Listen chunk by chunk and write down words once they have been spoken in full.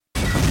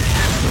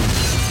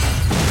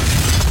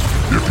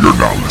If you're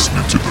not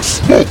listening to the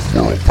Smoke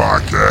World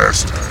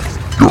podcast,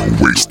 you're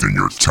wasting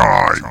your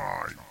time,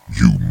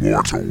 you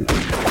mortal.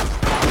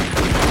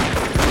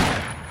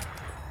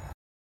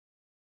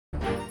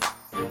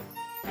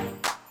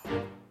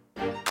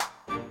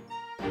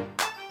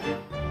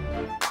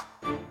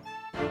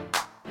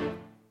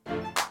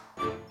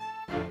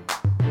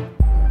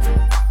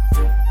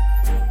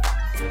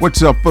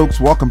 What's up, folks?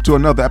 Welcome to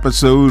another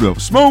episode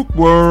of Smoke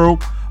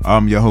World.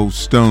 I'm your host,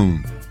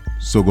 Stone.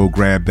 So go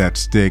grab that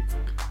stick,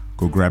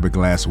 go grab a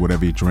glass of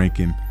whatever you're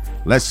drinking.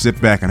 Let's sit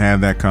back and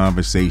have that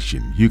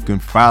conversation. You can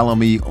follow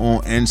me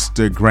on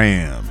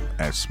Instagram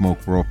at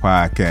Smoke World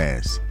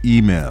Podcast.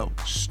 Email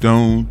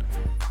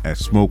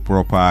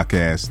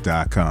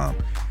stone@smokeworldpodcast.com.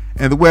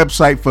 And the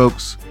website,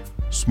 folks,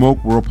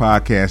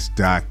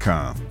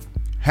 smokeworldpodcast.com.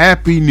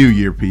 Happy New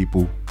Year,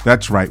 people.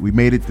 That's right. We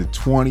made it to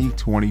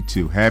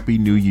 2022. Happy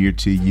New Year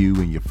to you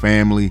and your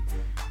family.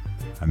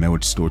 I know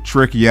it's still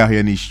tricky out here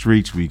in these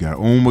streets. We got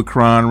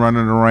Omicron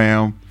running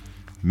around,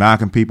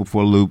 knocking people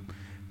for a loop.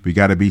 We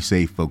got to be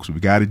safe, folks. We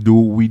got to do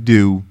what we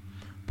do,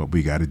 but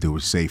we got to do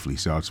it safely.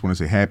 So I just want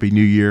to say Happy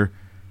New Year.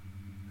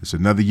 It's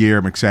another year.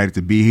 I'm excited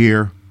to be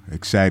here.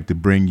 Excited to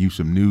bring you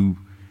some new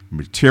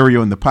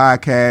material in the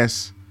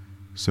podcast.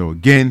 So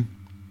again,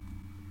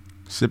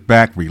 sit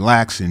back,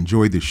 relax,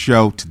 enjoy the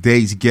show.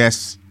 Today's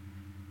guest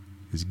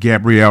is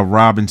Gabrielle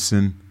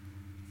Robinson,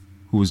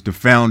 who is the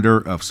founder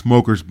of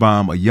Smokers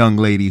BALM, a young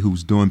lady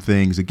who's doing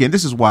things. Again,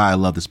 this is why I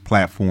love this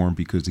platform,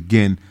 because,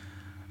 again,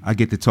 I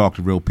get to talk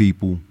to real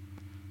people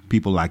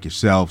like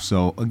yourself.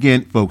 So,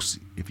 again, folks,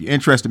 if you're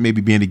interested in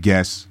maybe being a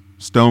guest,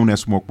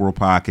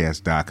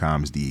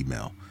 stone@smokeworldpodcast.com is the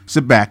email.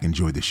 Sit back,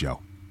 enjoy the show.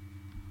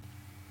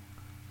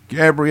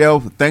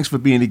 Gabrielle, thanks for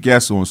being a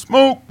guest on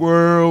Smoke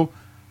World.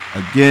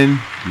 Again,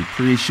 we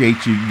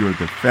appreciate you. You're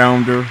the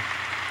founder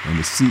and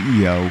the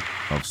CEO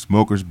of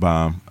Smokers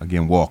BALM.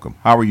 Again, welcome.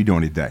 How are you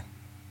doing today?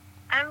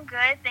 I'm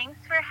good. Thanks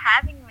for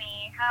having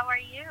me. How are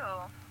you?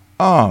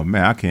 Oh,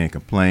 man, I can't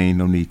complain.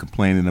 No need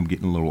complaining. I'm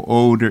getting a little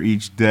older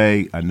each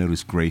day. I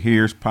notice gray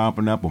hairs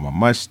popping up on my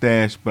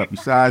mustache. But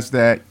besides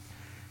that,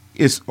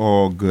 it's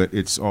all good.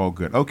 It's all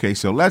good. Okay,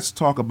 so let's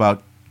talk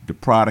about the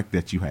product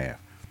that you have.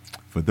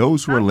 For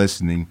those who are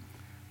listening,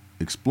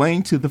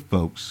 explain to the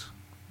folks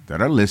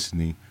that are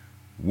listening,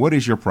 what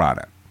is your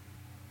product?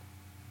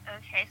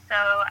 Okay,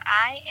 so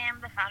I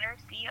am the founder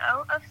and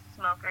CEO of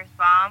Smokers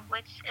BALM,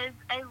 which is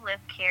a lip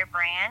care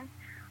brand.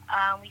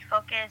 We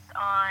focus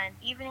on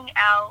evening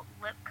out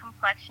lip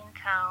complexion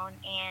tone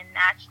and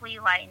naturally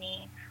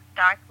lightening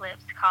dark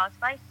lips caused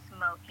by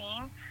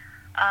smoking.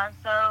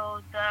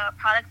 So the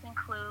products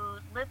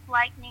include lip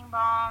lightening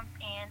balms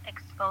and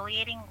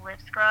exfoliating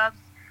lip scrubs,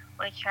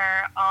 which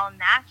are all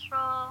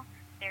natural,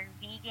 they're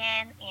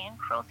vegan, and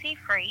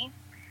cruelty-free.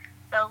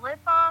 The lip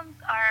balms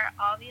are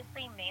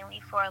obviously mainly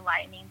for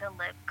lightening the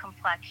lip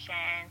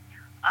complexion,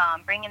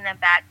 bringing them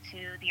back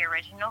to the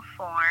original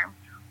form,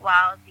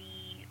 while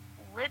the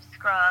lip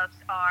scrubs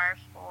are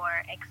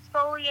for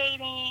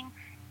exfoliating,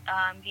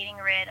 getting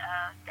rid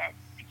of dead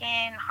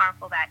skin,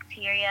 harmful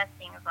bacteria,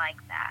 things like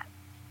that.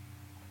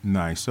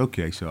 Nice.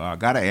 Okay, so I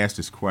got to ask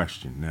this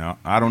question. Now,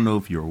 I don't know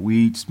if you're a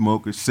weed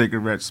smoker,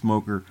 cigarette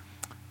smoker,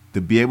 to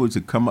be able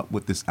to come up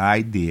with this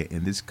idea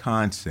and this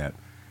concept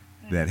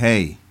that,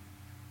 hey,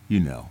 you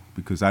know,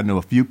 because I know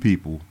a few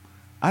people,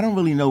 I don't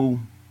really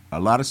know a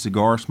lot of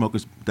cigar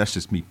smokers, that's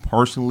just me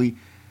personally,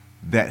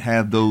 that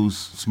have those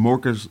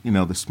smokers, you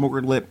know, the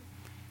smoker lip.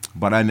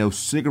 But I know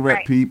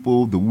cigarette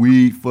people, the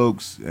weed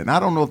folks, and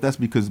I don't know if that's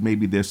because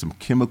maybe there's some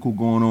chemical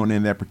going on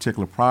in that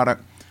particular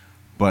product.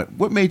 But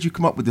what made you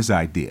come up with this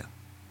idea?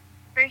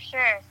 For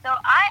sure. So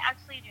I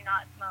actually do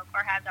not smoke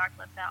or have dark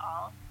lips at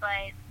all,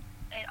 but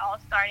it all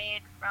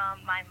started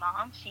from my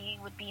mom. She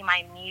would be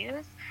my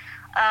muse.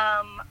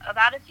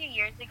 About a few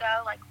years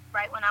ago, like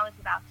right when I was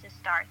about to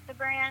start the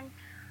brand,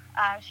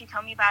 she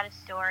told me about a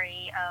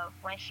story of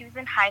when she was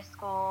in high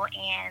school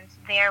and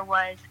there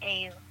was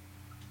a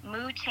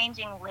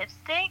mood-changing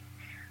lipstick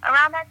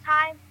around that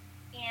time.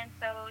 And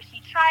so she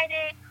tried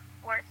it,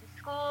 wore it to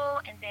school,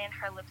 and then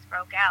her lips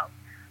broke out.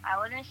 I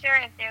wasn't sure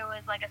if there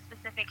was like a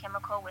specific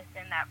chemical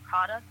within that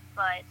product,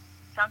 but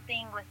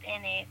something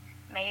within it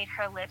made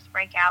her lips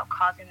break out,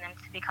 causing them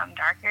to become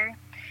darker.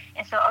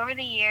 And so over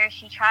the years,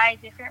 she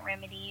tried different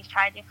remedies,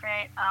 tried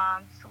different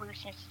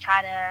solutions to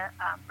try to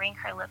bring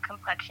her lip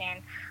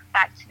complexion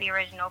back to the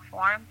original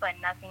form, but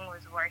nothing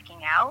was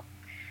working out.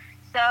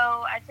 So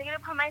I took it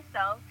upon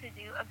myself to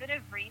do a bit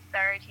of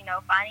research, you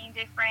know, finding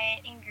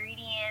different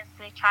ingredients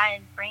to try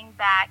and bring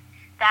back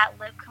that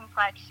lip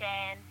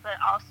complexion, but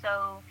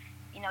also,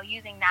 you know,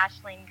 using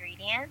natural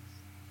ingredients.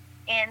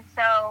 And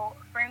so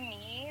for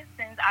me,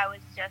 since I was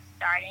just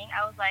starting,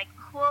 I was like,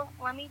 well,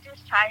 let me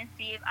just try and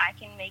see if I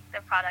can make the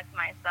product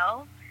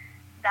myself.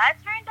 That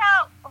turned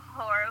out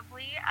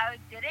horribly. I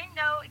didn't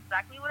know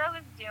exactly what I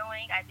was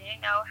doing. I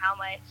didn't know how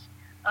much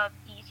of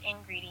each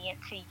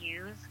ingredient to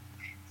use.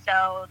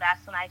 So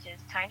that's when I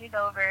just turned it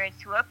over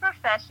to a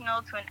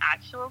professional, to an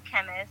actual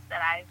chemist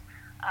that I've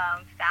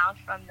found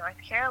from North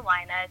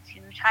Carolina to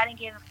try to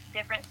give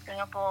different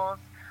samples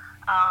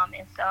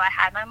And so I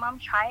had my mom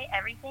try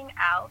everything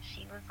out.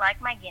 She was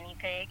like my guinea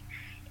pig.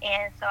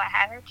 And so I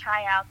had her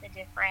try out the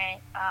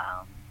different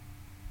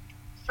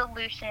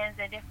solutions,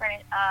 the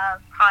different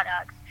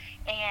products.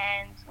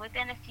 And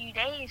within a few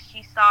days,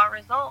 she saw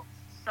results.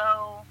 So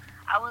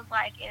I was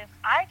like, if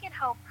I could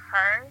help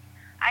her,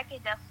 I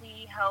could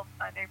definitely help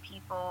other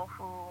people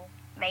who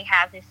may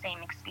have the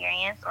same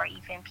experience, or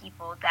even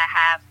people that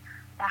have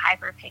the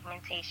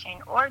hyperpigmentation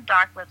or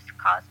dark lips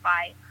caused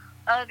by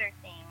other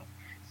things.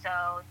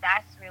 So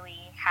that's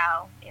really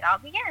how it all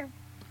began.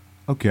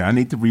 Okay, I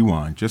need to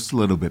rewind just a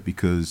little bit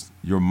because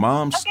your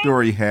mom's Okay.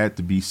 story had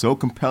to be so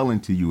compelling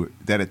to you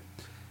that it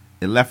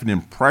left an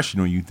impression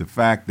on you. The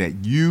fact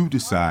that you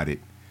decided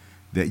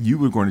that you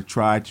were going to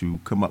try to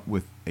come up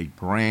with a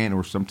brand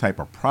or some type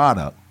of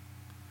product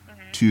Hmm.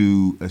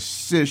 to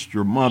assist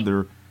your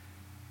mother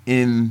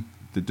in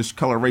the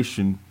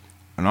discoloration.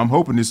 And I'm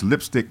hoping this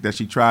lipstick that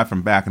she tried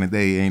from back in the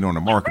day ain't on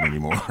the market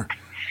anymore.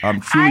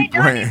 Truly I don't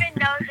brand. even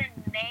know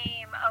the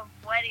name of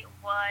what it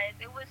was.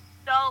 It was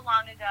so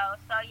long ago.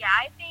 So yeah,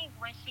 I think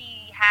when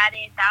she had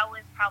it, that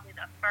was probably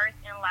the first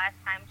and last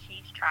time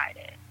she's tried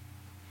it.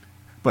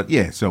 But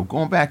yeah, so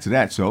going back to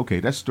that, so okay,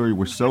 that story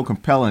was so Hmm.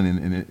 compelling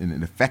and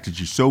it affected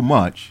you so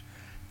much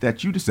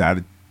that you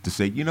decided to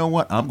say, you know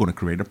what, I'm going to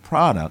create a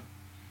product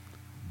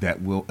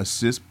that will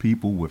assist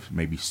people with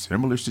maybe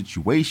similar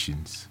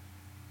situations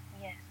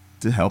Yes.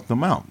 to help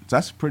them out.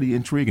 That's pretty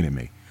intriguing to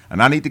me.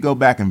 And I need to go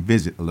back and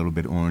visit a little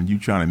bit on you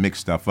trying to mix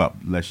stuff up,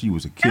 unless you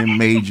was a chem Okay.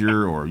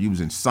 major or you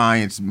was in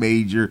science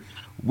major.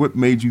 What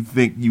made you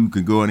think you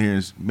could go in here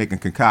and make a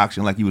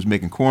concoction like you was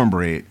making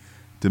cornbread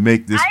to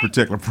make this I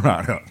particular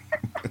product?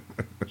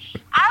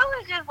 I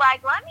was just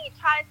like, let me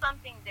try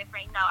something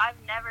different. No, I've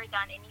never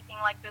done anything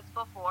like this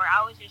before.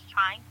 I was just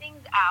trying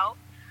things out.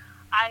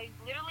 I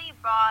literally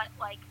bought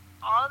like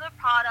all the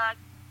products,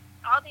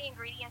 all the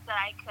ingredients that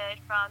I could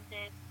from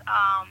this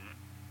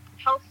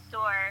health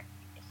store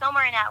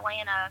somewhere in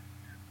Atlanta.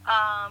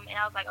 And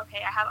I was like, okay,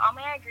 I have all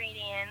my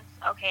ingredients.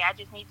 Okay, I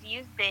just need to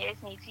use this,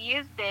 need to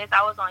use this.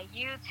 I was on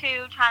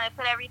YouTube trying to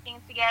put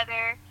everything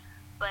together.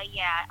 But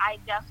yeah, I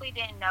definitely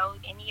didn't know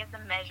any of the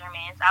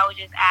measurements. I was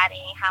just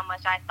adding how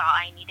much I thought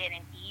I needed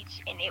in each,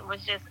 and it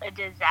was just a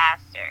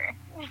disaster.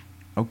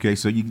 Okay,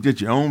 so you did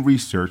your own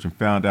research and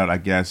found out, I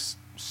guess,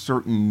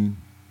 certain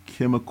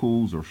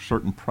chemicals or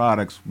certain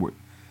products would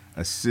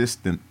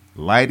assist in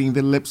lighting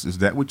the lips. Is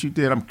that what you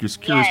did? I'm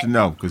just curious to Yes.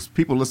 know because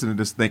people listening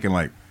to this thinking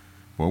like,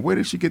 well, where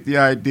did she get the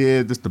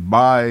idea just to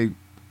buy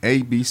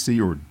A, B,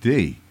 C, or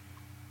D?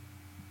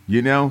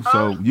 You know, Oh,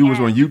 so you was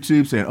on yes.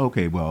 YouTube saying,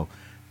 okay, well,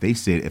 they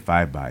said if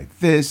I buy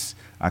this,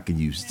 I can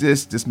use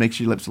this. This makes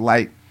your lips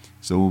light.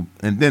 So,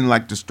 and then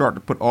like to start to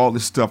put all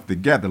this stuff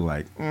together,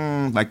 like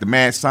the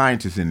mad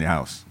scientist in the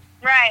house,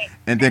 Right.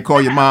 and then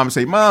call your mom and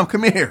say, "Mom,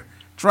 come here,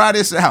 try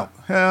this out."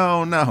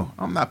 Hell no,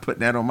 I'm not putting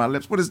that on my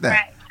lips. What is that?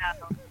 Right.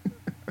 No,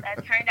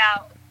 that turned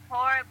out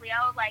horribly.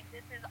 I was like,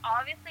 this is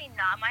obviously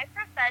not my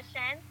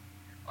profession.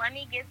 Let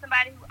me get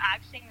somebody who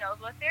actually knows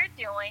what they're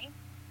doing.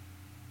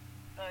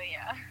 So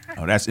yeah.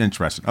 Oh, that's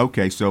interesting.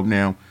 Okay, so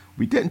now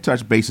we didn't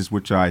touch bases,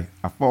 which I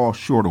fall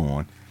short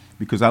on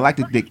because Okay.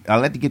 I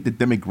like to get the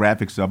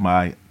demographics of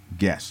my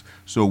guests.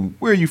 So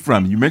where are you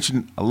from? You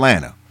mentioned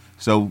Atlanta.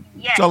 So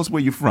Yes. tell us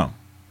where you're from.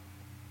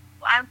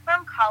 I'm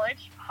from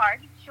College Park,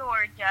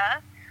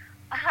 Georgia.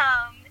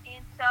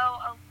 And so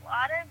a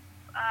lot of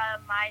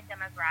my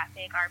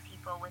demographic are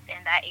people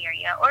within that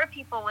area, or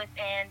people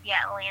within the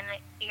Atlanta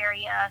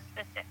area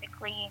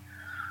specifically.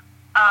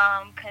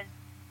 Because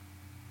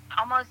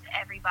almost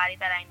everybody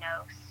that I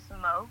know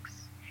smokes.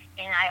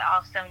 And I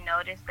also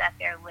notice that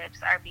their lips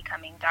are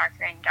becoming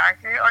darker and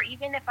darker. Or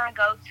even if I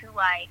go to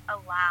like a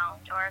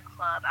lounge or a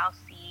club, I'll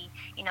see,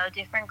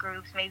 different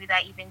groups maybe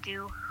that even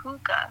do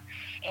hookah,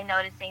 and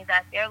noticing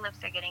that their lips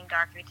are getting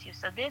darker too.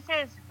 So this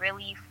is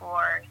really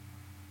for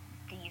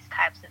these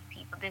types of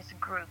people, this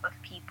group of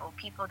people,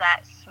 people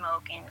that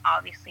smoke and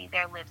obviously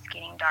their lips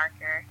getting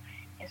darker.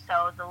 And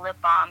so the lip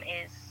balm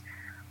is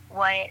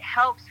what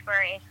helps for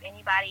if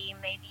anybody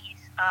maybe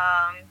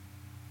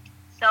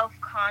self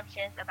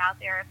conscious about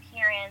their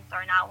appearance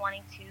or not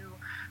wanting to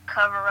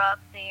cover up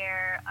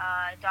their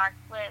dark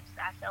lips.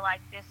 I feel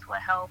like this will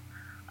help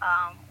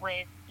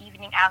with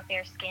evening out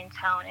their skin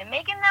tone and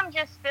making them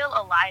just feel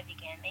alive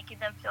again, making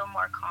them feel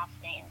more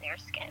confident in their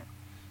skin.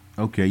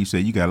 Okay, you say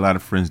you got a lot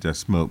of friends that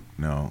smoke.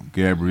 Now,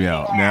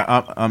 Gabrielle. Now,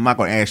 Yeah. I'm not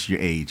going to ask your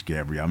age,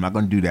 Gabrielle. I'm not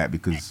going to do that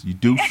because you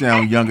do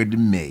sound younger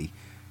than me.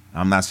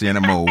 I'm not saying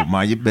I'm old.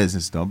 Mind your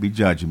business. Don't be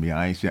judging me.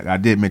 I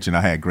did mention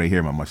I had gray hair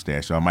in my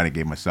mustache, so I might have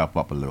gave myself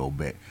up a little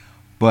bit.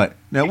 But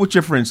now, what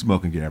your friends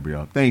smoking,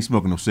 Gabrielle? They ain't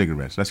smoking no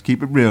cigarettes. Let's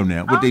keep it real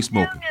now. What Oh, they no,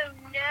 smoking?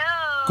 no,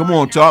 Come no,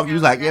 on, no, talk. You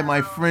was no, like, yeah, my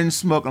no. friends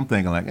smoke. I'm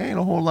thinking like, ain't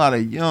a whole lot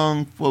of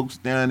young folks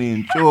down there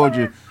in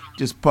Georgia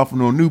just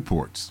puffing on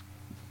Newports.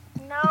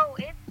 No,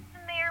 it's the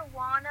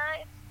marijuana,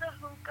 it's the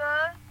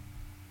hookah,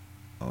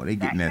 Oh, they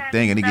getting that that kind of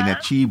thing and they getting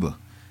that stuff. chiba.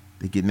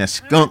 They getting that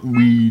skunk Hmm.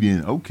 weed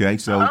in. Okay,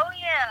 so Oh,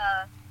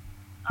 yeah,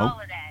 oh, all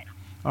of that.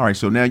 all right.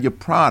 So now your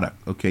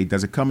product. Okay,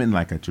 does it come in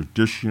like a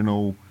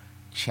traditional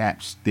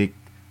chapstick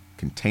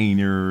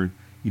container,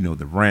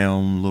 the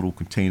round little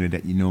container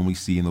that you normally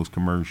see in those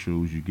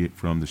commercials you get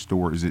from the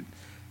store? Is it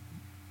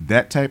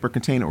that type of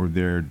container, or are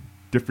there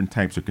different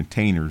types of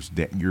containers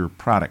that your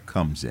product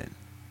comes in?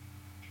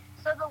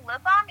 So the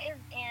lip balm is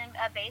in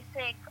a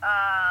basic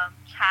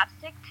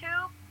chapstick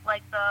tube,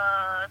 like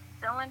the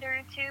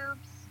cylinder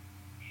tubes.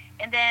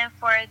 And then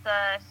for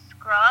the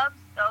scrubs,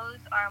 those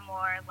are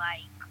more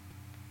like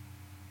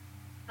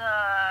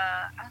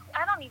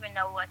I don't even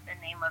know what the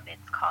name of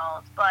it's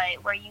called,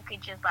 but where you could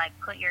just like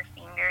put your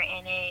finger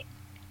in it,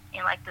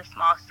 in like the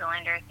small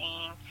cylinder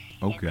thing,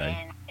 Okay. and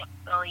then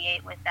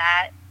exfoliate with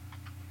that.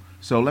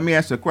 So let me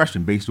ask you a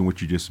question based on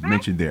what you just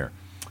mentioned there.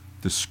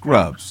 The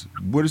scrubs,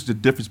 what is the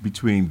difference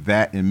between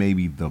that and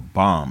maybe the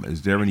balm?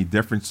 Is there any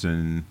difference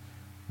in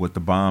what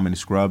the balm and the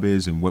scrub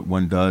is, and what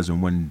one does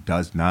and one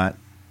does not?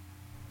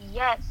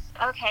 Yes.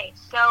 Okay.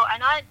 So I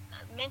know I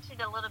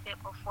mentioned a little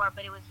bit before,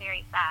 but it was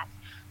very fast.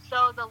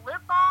 So the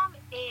lip balm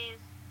is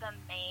the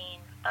main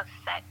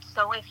effect.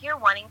 So if you're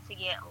wanting to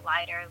get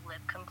lighter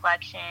lip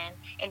complexion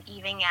and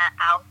even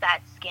out that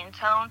skin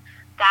tone,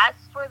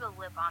 that's for the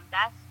lip balm.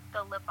 That's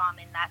the lip balm,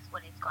 and that's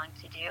what it's going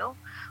to do.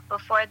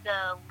 But for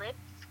the lip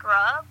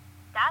scrub,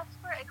 that's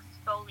for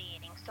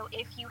exfoliating. So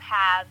if you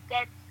have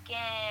dead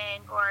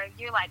skin, or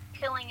you're like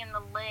peeling in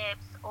the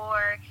lips,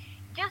 or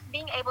just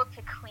being able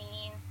to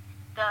clean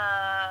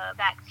the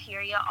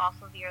bacteria off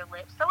of your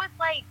lips. So it's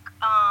like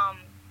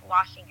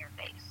washing your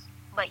face,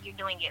 but you're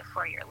doing it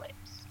for your lips.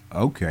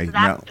 Okay. So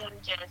that's now,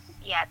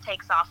 it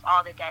takes off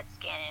all the dead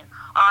skin and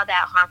all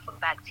that harmful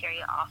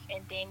bacteria off,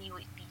 and then you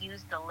would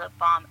use the lip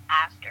balm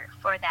after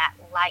for that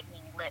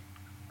lightening lip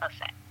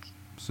effect.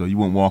 So you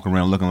won't walk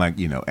around looking like,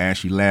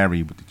 Ashy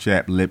Larry with the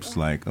chapped lips,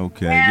 like,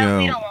 okay, well,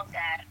 we don't want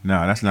that.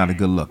 No, that's not a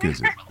good look,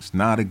 is it? It's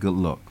not a good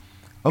look.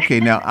 Okay,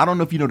 now, I don't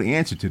know if you know the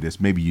answer to this.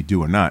 Maybe you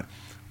do or not.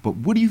 But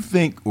what do you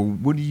think, or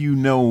what do you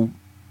know,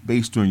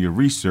 based on your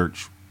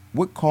research,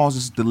 what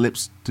causes the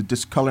lips to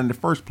discolor in the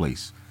first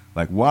place?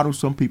 Like, why do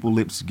some people's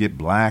lips get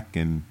black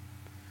and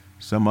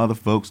some other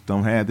folks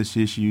don't have this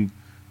issue?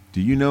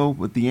 Do you know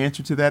what the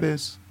answer to that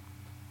is?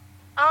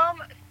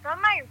 From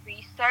my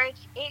research,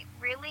 it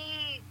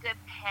really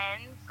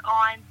depends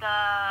on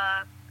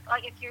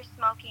like if you're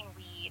smoking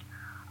weed,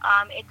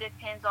 it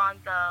depends on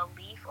the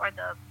leaf or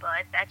the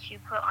bud that you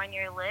put on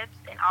your lips,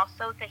 and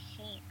also the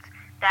heat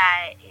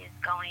that is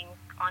going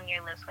on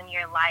your lips when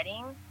you're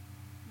lighting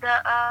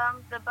the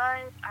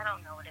bud. I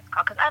don't know what it's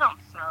called because I don't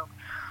smoke.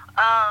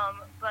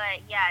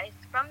 But yeah,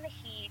 it's from the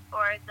heat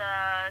or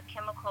the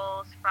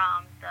chemicals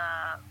from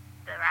the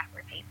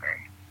wrapper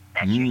paper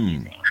that you're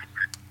using.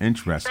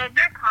 Interesting. So if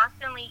you're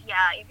constantly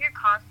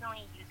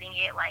using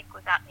it like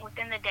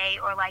within the day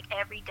or like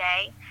every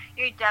day,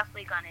 you're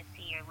definitely gonna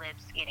see your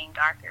lips getting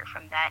darker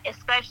from that.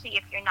 Especially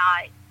if you're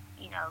not,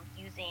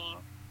 using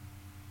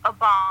a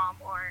balm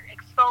or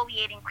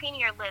exfoliating,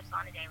 cleaning your lips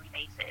on a daily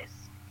basis.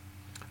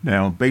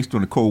 Now, based on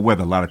the cold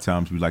weather, a lot of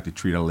times we like to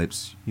treat our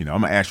lips.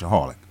 I'm an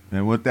ashaholic,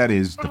 and what that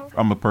is,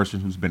 I'm a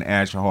person who's been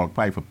an ashaholic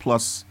probably for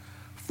plus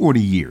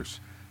 40 years.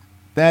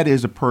 That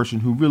is a person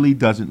who really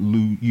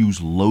doesn't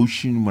use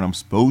lotion when I'm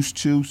supposed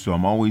to, so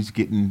I'm always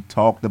getting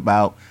talked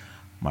about.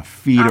 My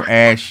feet are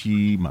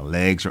ashy, my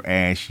legs are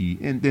ashy,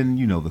 and then,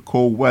 the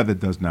cold weather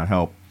does not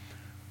help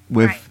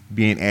with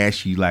being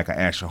ashy like an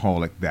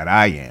ashaholic that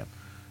I am.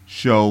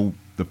 So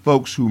the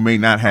folks who may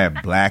not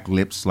have black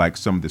lips like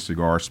some of the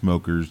cigar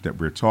smokers that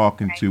we're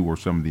talking to, or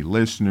some of the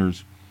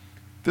listeners,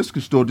 this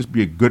could still just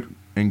be a good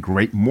and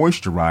great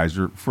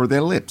moisturizer for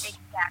their lips.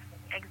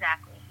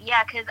 Exactly.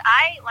 Yeah, because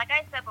like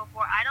I said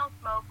before, I don't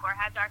smoke or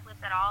have dark lips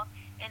at all,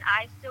 and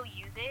I still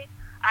use it.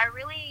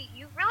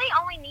 You really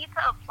only need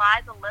to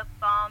apply the lip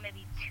balm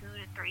maybe 2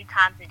 to 3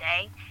 times a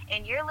day,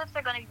 and your lips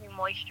are going to be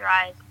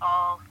moisturized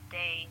all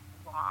day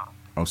long.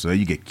 Oh, so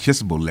you get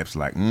kissable lips,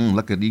 like,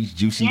 look at these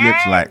juicy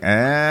lips, like,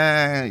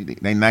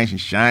 they nice and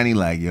shiny,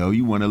 like, yo,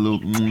 you want a little,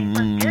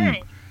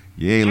 good.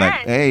 Yeah, like,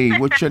 hey,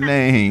 what's your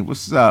name?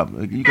 What's up?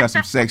 You got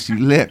some sexy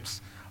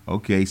lips.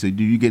 Okay, so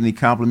do you get any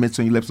compliments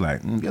on your lips?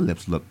 Like, your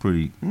lips look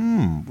pretty.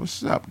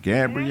 What's up,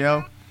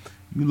 Gabrielle?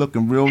 You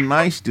looking real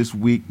nice this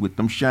week with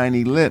them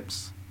shiny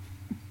lips.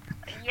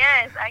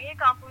 Yes, I get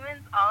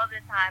compliments all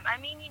the time.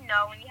 I mean,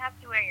 when you have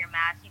to wear your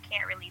mask, you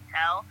can't really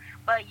tell,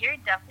 but you're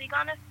definitely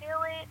going to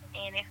feel it,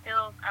 and it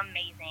feels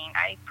amazing.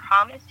 I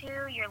promise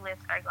you, your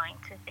lips are going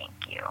to thank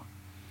you.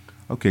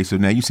 Okay, so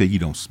now you say you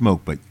don't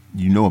smoke, but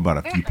you know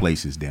about a few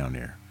places down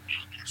there.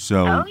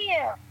 So, oh,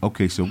 yeah.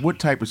 Okay, so what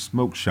type of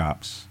smoke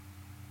shops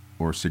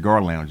or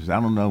cigar lounges? I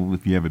don't know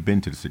if you ever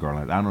been to the cigar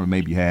lounge. I don't know,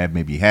 maybe you have,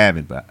 maybe you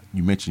haven't, but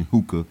you mentioned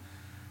hookah.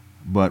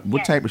 But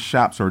what type of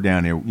shops are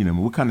down there?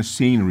 What kind of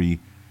scenery?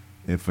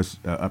 If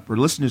a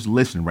listeners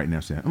listening right now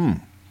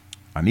saying,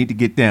 I need to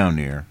get down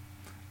there,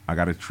 I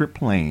got a trip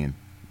planned,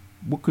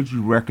 what could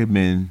you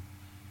recommend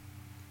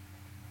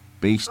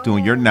based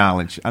on your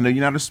knowledge? I know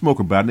you're not a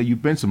smoker, but I know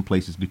you've been some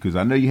places, because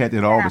I know you had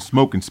all the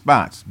smoking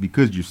spots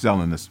because you're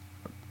selling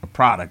a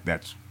product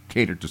that's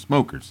catered to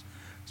smokers.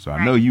 So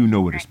I know you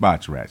know where the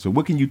spots are at. So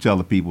what can you tell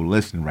the people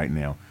listening right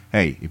now?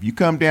 Hey, if you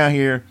come down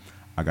here,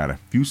 I got a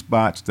few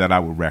spots that I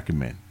would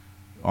recommend.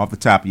 Off the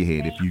top of your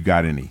head, if you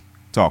got any,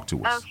 talk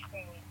to us.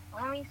 Okay,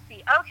 let me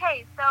see.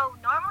 Okay, so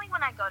normally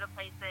when I go to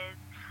places,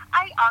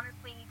 I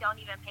honestly don't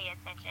even pay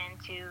attention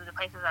to the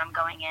places that I'm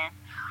going in.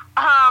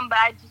 But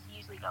I just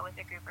usually go with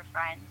a group of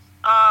friends.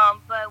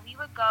 But we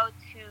would go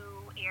to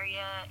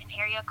an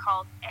area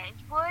called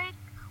Edgewood,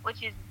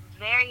 which is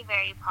very,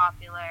 very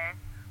popular.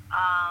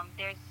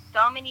 There's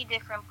so many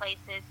different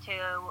places to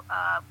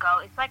go.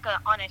 It's like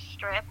on a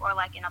strip or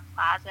like in a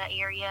plaza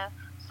area.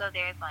 So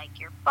there's like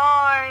your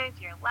bars,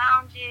 your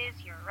lounges,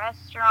 your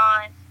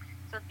restaurants,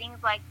 so things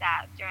like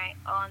that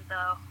on the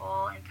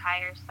whole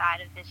entire side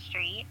of the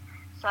street.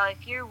 So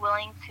if you're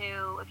coming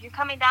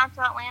down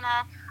to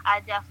Atlanta,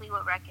 I definitely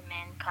would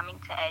recommend coming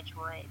to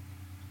Edgewood.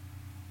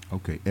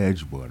 Okay,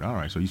 Edgewood. All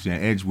right, so you're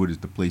saying Edgewood is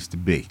the place to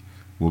be.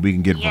 Well, we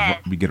can Yes.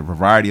 we get a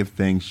variety of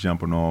things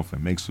jumping off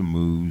and make some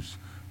moves,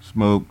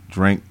 smoke,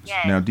 drink.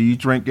 Yes. Now, do you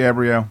drink,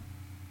 Gabrielle?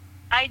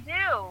 I do.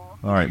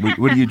 All right,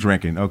 what are you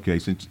drinking? Okay,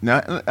 this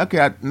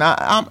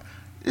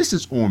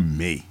is on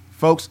me,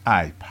 folks.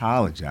 I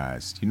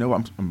apologize. You know,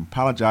 I'm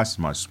apologizing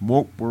to my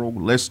Smoke World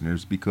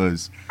listeners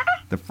because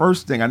the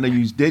first thing I know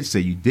you did say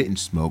you didn't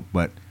smoke,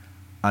 but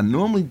I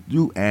normally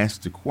do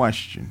ask the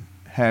question: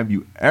 have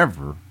you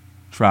ever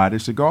tried a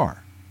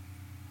cigar?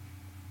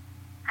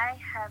 I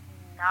have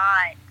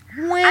not.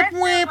 Whip, I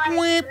whip, feel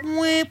whip,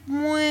 like whip,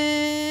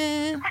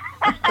 whip.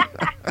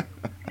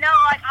 No,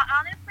 like I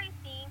honestly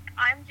think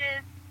I'm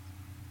just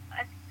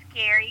a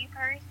scary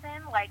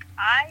person. Like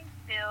I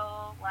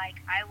feel like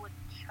I would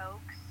choke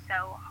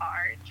so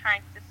hard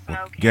trying to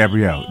smoke.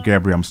 Gabrielle, anything.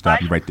 I'm gonna stop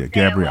So you I right there. just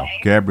stay Gabrielle, away.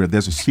 Gabrielle,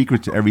 there's a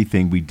secret to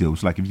everything we do.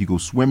 It's like if you go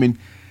swimming,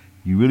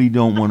 you really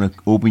don't want to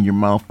open your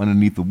mouth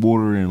underneath the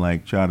water and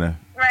like try to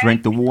Right.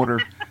 drink the water.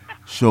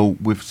 So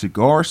with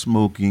cigar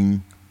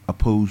smoking,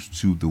 opposed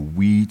to the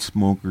weed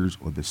smokers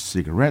or the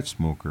cigarette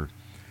smoker,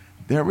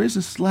 there is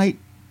a slight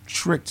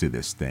trick to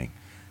this thing.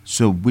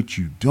 So what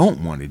you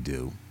don't want to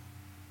do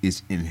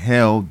is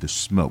inhale the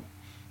smoke.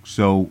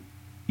 So,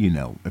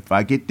 if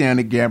I get down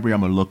to Gabrielle,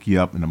 I'm going to look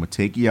you up and I'm going to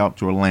take you out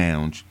to a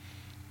lounge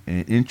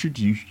and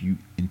introduce you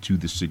into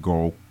the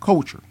cigar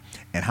culture.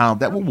 And how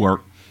that will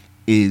work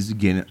is,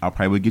 again, I'll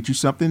probably get you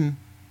something.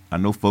 I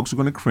know folks are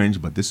going to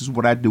cringe, but this is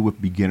what I do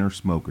with beginner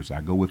smokers.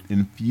 I go with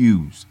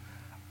infused.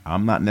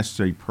 I'm not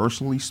necessarily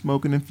personally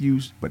smoking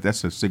infused, but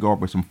that's a cigar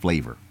with some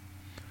flavor.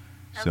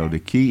 So Okay. the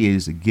key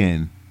is,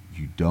 again,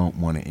 you don't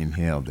want to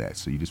inhale that.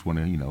 So you just want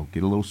to,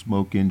 get a little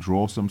smoke in,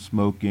 draw some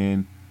smoke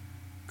in,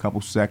 a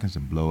couple seconds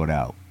and blow it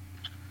out.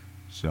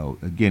 So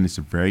again, it's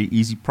a very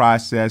easy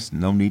process.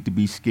 No need to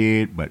be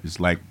scared, but it's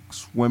like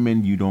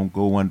swimming. You don't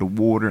go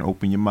underwater and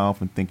open your mouth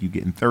and think you're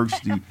getting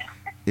thirsty.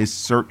 It's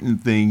certain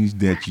things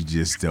that you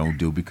just don't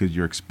do because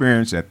your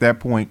experience at that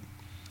point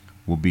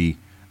will be,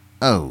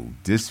 oh,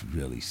 this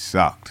really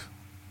sucked.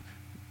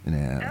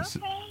 Yeah.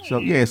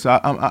 Okay. So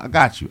I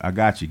got you. I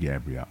got you,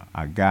 Gabrielle.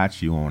 I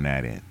got you on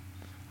that end.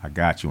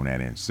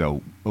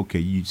 So, okay,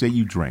 you say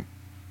you drink.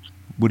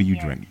 What do you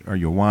Yes. drink? Are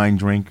you a wine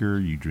drinker?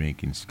 You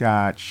drinking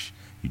scotch?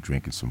 You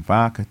drinking some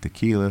vodka,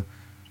 tequila?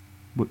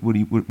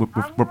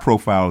 What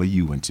profile are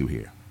you into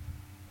here?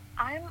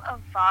 I'm a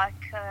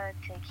vodka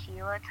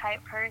tequila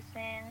type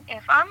person.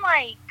 If I'm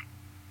like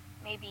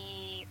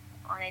maybe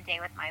on a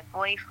date with my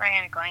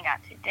boyfriend or going out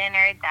to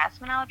dinner, that's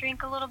when I'll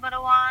drink a little bit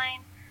of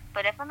wine.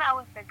 But if I'm out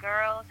with the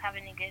girls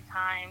having a good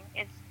time,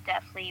 it's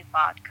definitely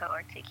vodka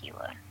or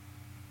tequila.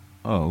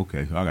 Oh,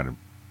 okay.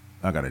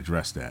 I gotta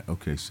address that.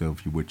 Okay, so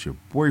if you're with your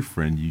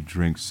boyfriend, you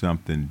drink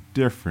something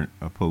different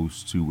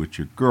opposed to with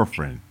your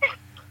girlfriend.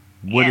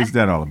 What Yeah. is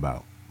that all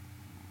about?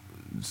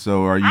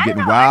 So are you I getting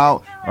don't know,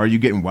 wild? I just feel Are you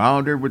getting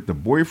wilder with the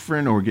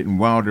boyfriend or getting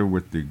wilder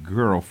with the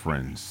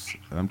girlfriends?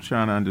 I'm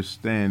trying to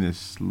understand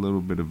this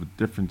little bit of a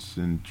difference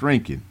in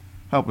drinking.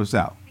 Help us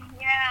out.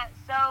 Yeah,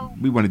 so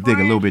We want to dig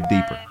a little bit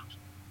deeper.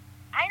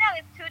 I know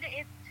it's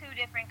two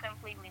different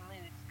completely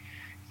moods.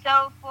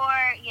 So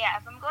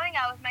if I'm going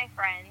out with my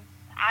friends,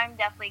 I'm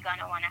definitely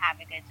gonna want to have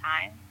a good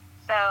time.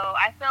 So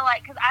I feel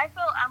like, cause I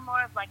feel I'm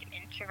more of like an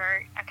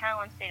introvert. I kind of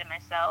want to stay to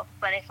myself.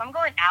 But if I'm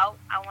going out,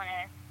 I want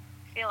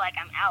to feel like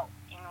I'm out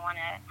and want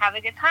to have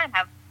a good time,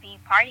 be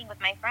partying with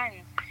my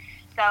friends.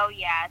 So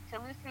yeah, to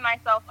loosen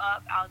myself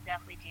up, I'll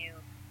definitely do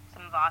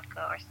some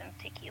vodka or some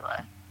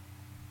tequila.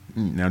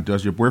 Now,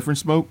 does your boyfriend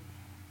smoke?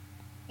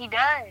 He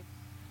does.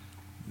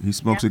 He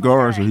smokes definitely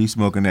cigars or does. he's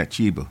smoking that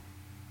Chiba?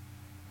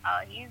 Oh,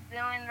 he's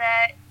doing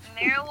that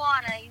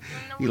marijuana. He's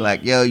doing the He weed.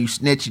 like, yo, you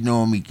snitching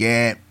on me,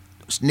 Gab.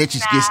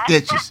 Snitches get Nah.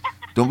 stitches.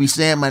 Don't be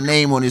saying my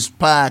name on this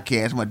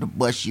podcast. I'm about to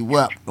bust you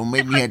up. Don't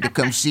make me have to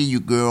come see you,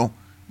 girl.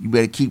 You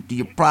better keep to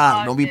your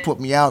problem. Don't be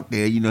putting me out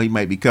there. You know he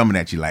might be coming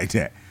at you like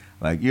that.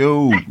 Like,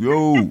 yo,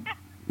 you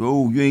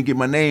ain't get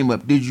my name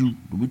up, did you?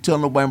 Don't be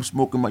telling nobody I'm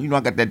smoking my. I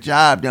got that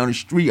job down the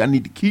street. I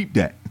need to keep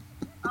that.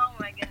 Oh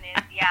my goodness.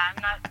 Yeah,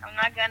 I'm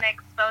not gonna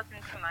expose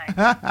him too much.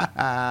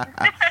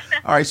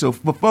 All right, so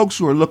for folks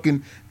who are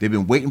looking, they've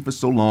been waiting for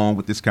so long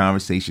with this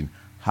conversation.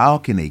 How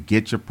can they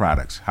get your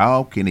products?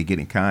 How can they get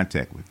in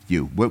contact with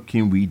you? What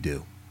can we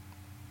do?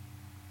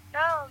 So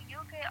you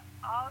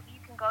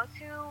can go go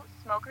to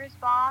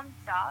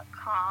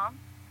smokersbalm.com.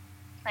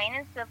 Plain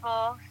and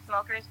simple,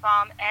 Smokers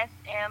Balm,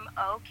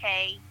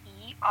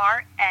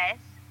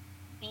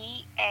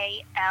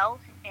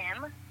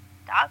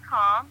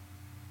 SMOKERSBALM.com.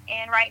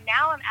 And right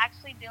now I'm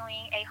actually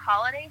doing a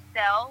holiday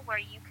sale where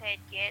you could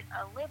get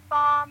a lip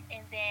balm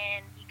and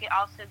then you could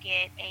also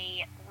get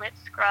a lip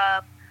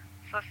scrub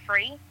for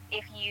free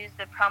if you use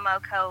the promo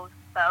code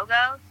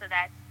BOGO. So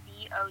that's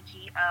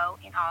BOGO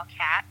in all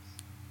caps.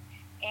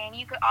 And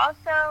you could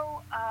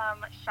also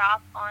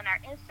shop on our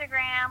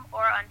Instagram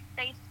or on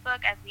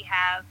Facebook, as we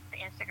have the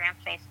Instagram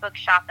Facebook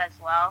shop as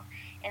well.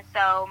 And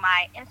so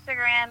my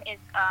Instagram is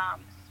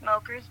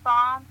Smokers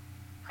Balm,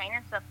 plain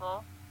and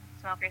simple,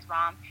 Smokers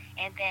Balm.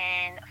 And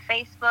then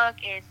Facebook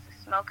is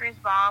Smokers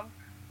Balm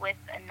with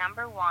a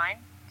number 1,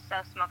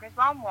 so Smokers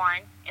Balm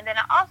 1. And then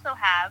I also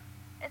have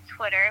a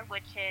Twitter,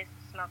 which is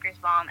Smokers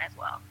Balm as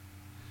well.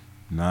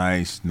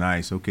 Nice,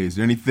 nice. Okay, is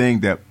there anything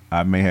that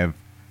I may have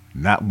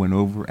not went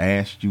over,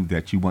 asked you,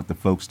 that you want the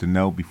folks to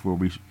know before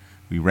we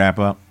wrap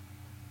up?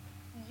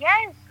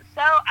 Yes,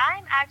 so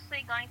I'm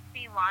actually going to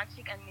be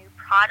launching a new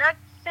product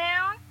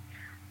soon,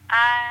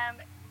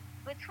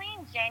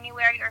 between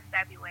January or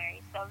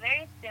February. So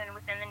very soon,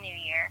 within the new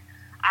year,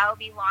 I will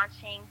be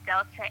launching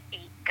Delta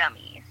 8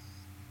 gummies.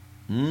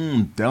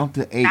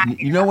 Delta 8.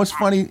 You know what's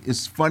funny?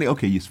 It's funny.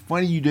 Okay, it's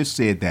funny you just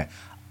said that.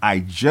 I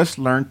just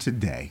learned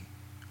today.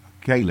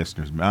 Okay,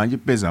 listeners, mind your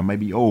business. I may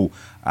be old.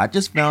 I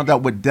just found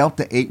out what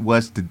Delta 8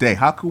 was today.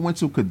 How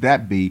coincidental could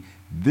that be?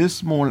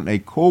 This morning, a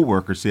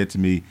coworker said to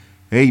me,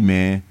 "Hey,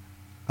 man,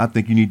 I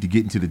think you need to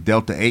get into the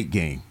Delta 8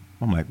 game."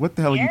 I'm like, "What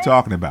the hell are you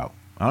talking about?"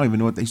 I don't even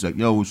know what they say.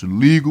 Yo, it's a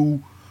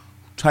legal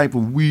type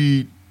of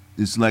weed.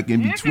 It's like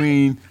in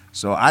between.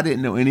 So I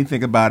didn't know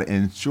anything about it.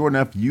 And sure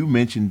enough, you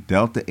mentioned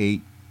Delta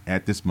 8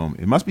 at this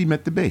moment. It must be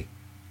meant to be.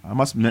 I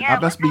must be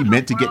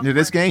meant to get into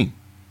this game.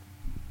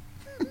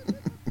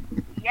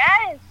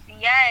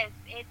 Yes,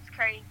 it's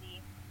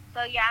crazy.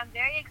 So yeah, I'm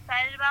very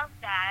excited about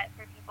that.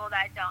 For people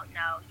that don't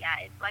know, yeah,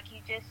 it's like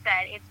you just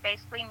said, it's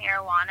basically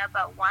marijuana,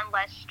 but one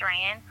less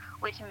strand,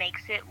 which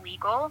makes it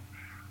legal.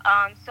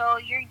 So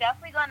you're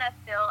definitely going to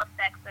feel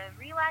effects of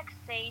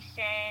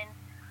relaxation,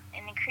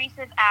 an increase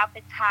of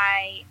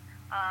appetite.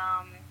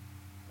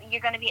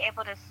 You're going to be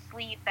able to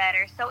sleep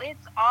better. So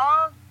it's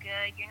all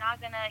good. You're not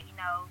going to,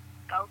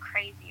 go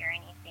crazy or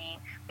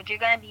anything, but you're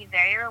going to be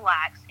very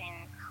relaxed.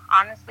 And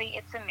honestly,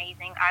 it's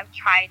amazing. I've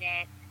tried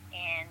it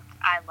and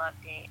I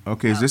loved it.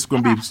 Okay, so, is this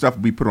going to be stuff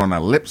we put on our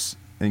lips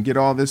and get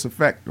all this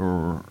effect,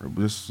 or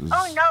this is...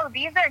 Oh no,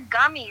 these are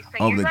gummies.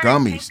 So the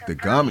gummies.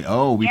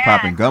 Oh, we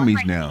popping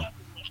gummies now.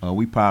 Oh,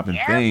 we popping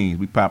things.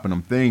 We popping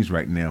them things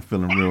right now,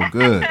 feeling real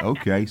good.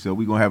 Okay, so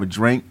we're going to have a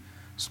drink,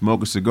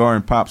 smoke a cigar,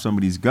 and pop some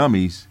of these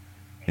gummies.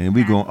 And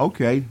we're going,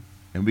 okay,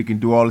 and we can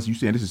do all this. You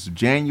saying this is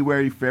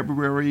January,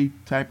 February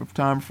type of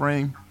time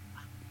frame?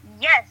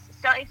 Yes.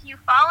 So if you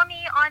follow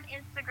me on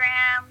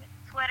Instagram,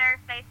 Twitter,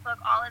 Facebook,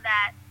 all of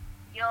that,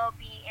 you'll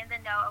be in the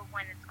know of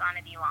when it's going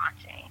to be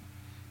launching.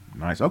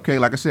 Nice. Okay,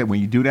 like I said, when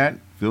you do that,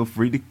 feel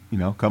free to,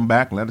 come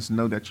back and let us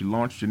know that you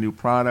launched your new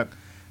product.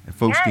 And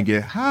folks can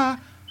get high.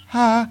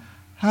 I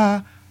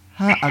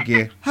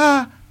get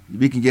high.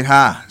 We can get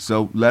high.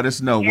 So let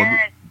us know. Yes. Well,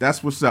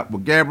 that's what's up. Well,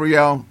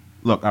 Gabrielle,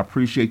 look, I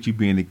appreciate you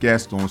being a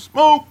guest on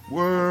Smoke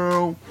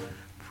World.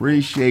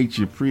 Appreciate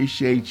you.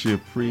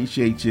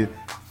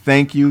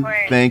 Thank you.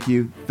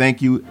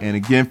 And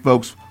again,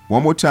 folks,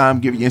 one more time,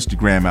 give your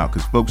Instagram out,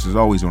 because folks is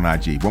always on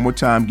IG. One more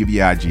time, give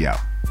your IG out.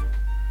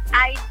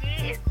 IG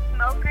is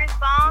Smokers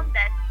Balm.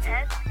 That's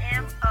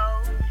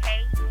SMOKERSBALM.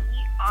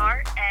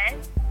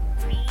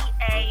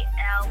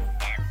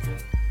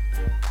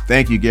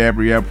 Thank you,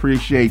 Gabrielle.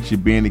 Appreciate you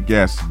being a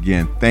guest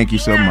again. Thank you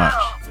so much.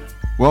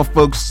 Well,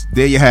 folks,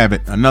 there you have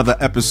it. Another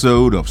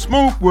episode of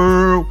Smoke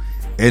World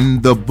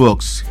in the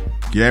books.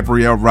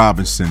 Gabrielle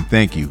Robinson,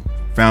 thank you,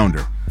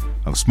 founder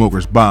of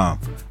Smokers Balm.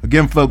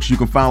 Again, folks, you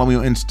can follow me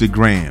on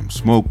Instagram,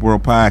 Smoke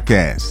World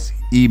Podcast.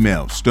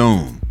 Email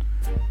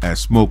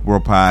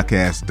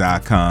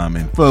stone@smokeworldpodcast.com.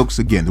 And folks,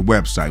 again, the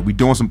website. We're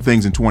doing some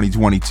things in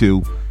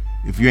 2022.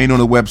 If you ain't on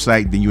the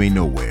website, then you ain't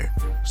nowhere.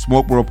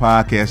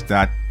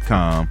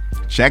 smokeworldpodcast.com.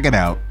 Check it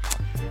out.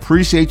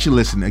 Appreciate you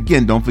listening.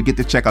 Again, don't forget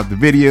to check out the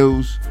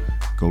videos.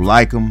 Go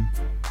like them,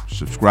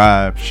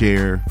 subscribe,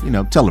 share,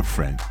 tell a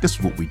friend. This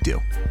is what we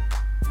do.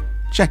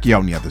 Check you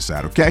out on the other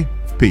side, okay?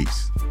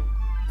 Peace.